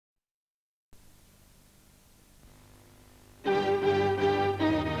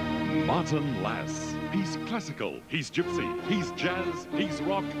Martin Lass. He's classical, he's gypsy, he's jazz, he's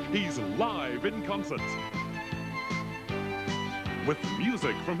rock, he's live in concert. With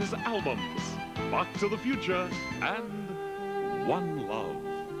music from his albums, Back to the Future and One Love.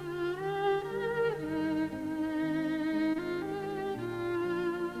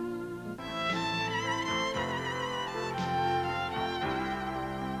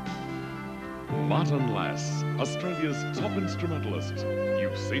 Martin Lass, Australia's top instrumentalist.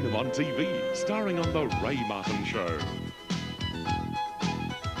 You've seen him on TV, starring on The Ray Martin Show.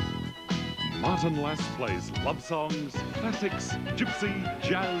 Martin Lass plays love songs, classics, gypsy,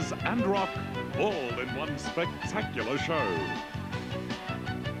 jazz and rock, all in one spectacular show.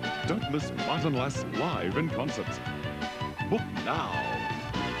 Don't miss Martin Lass live in concert. Book now.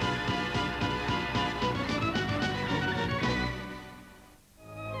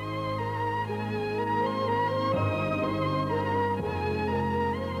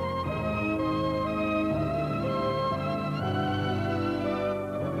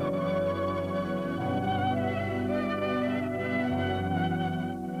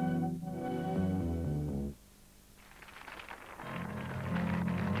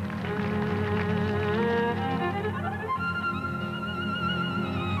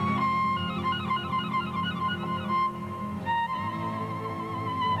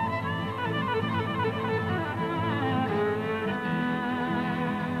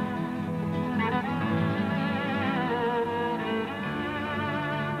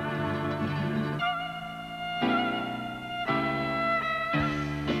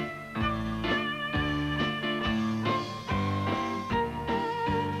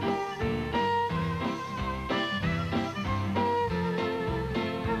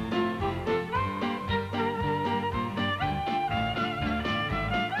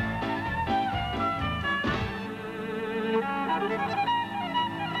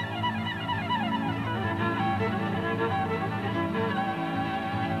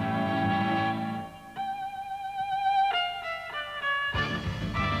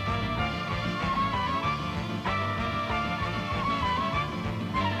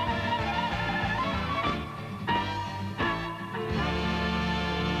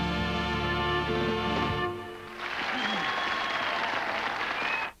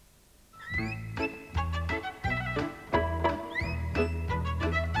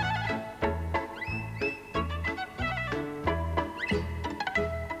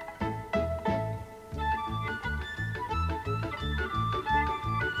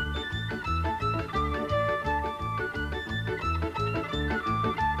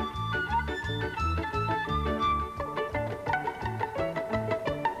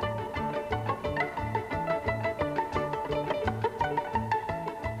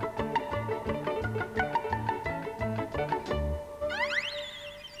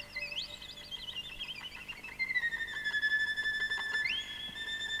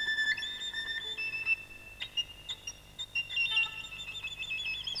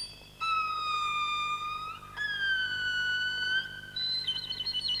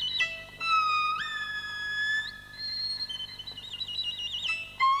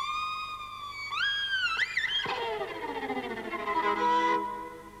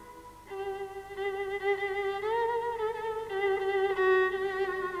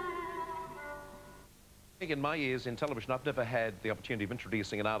 In my years in television, I've never had the opportunity of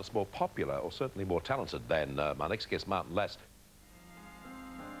introducing an artist more popular, or certainly more talented than my next guest, Martin Lass.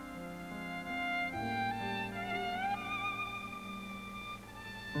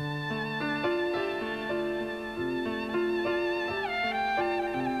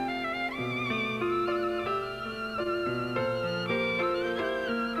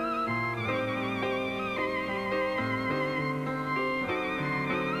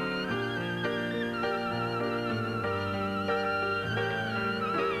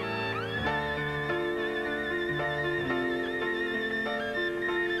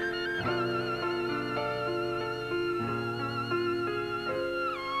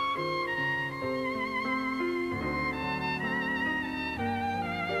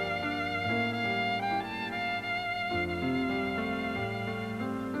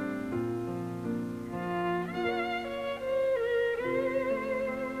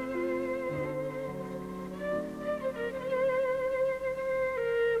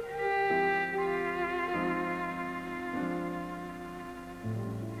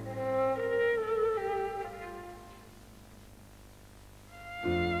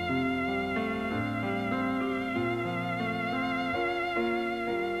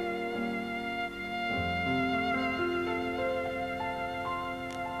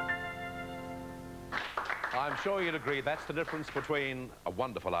 I'm sure you'd agree that's the difference between a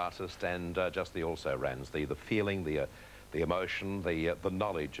wonderful artist and just the also-rans. The feeling, the emotion, the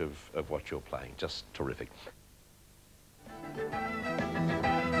knowledge of what you're playing. Just terrific.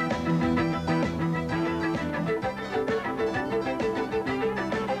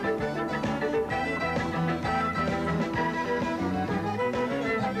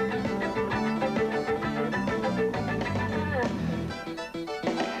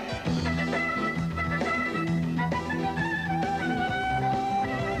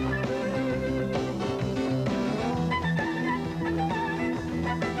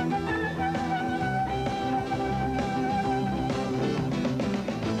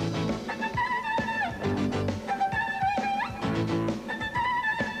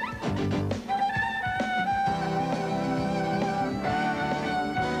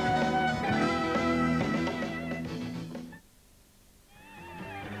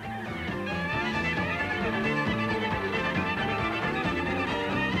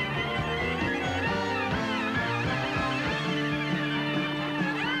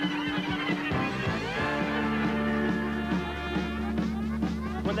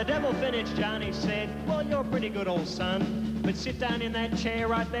 When the devil finished, Johnny said, well, you're a pretty good old son, but sit down in that chair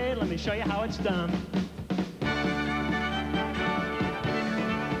right there, let me show you how it's done.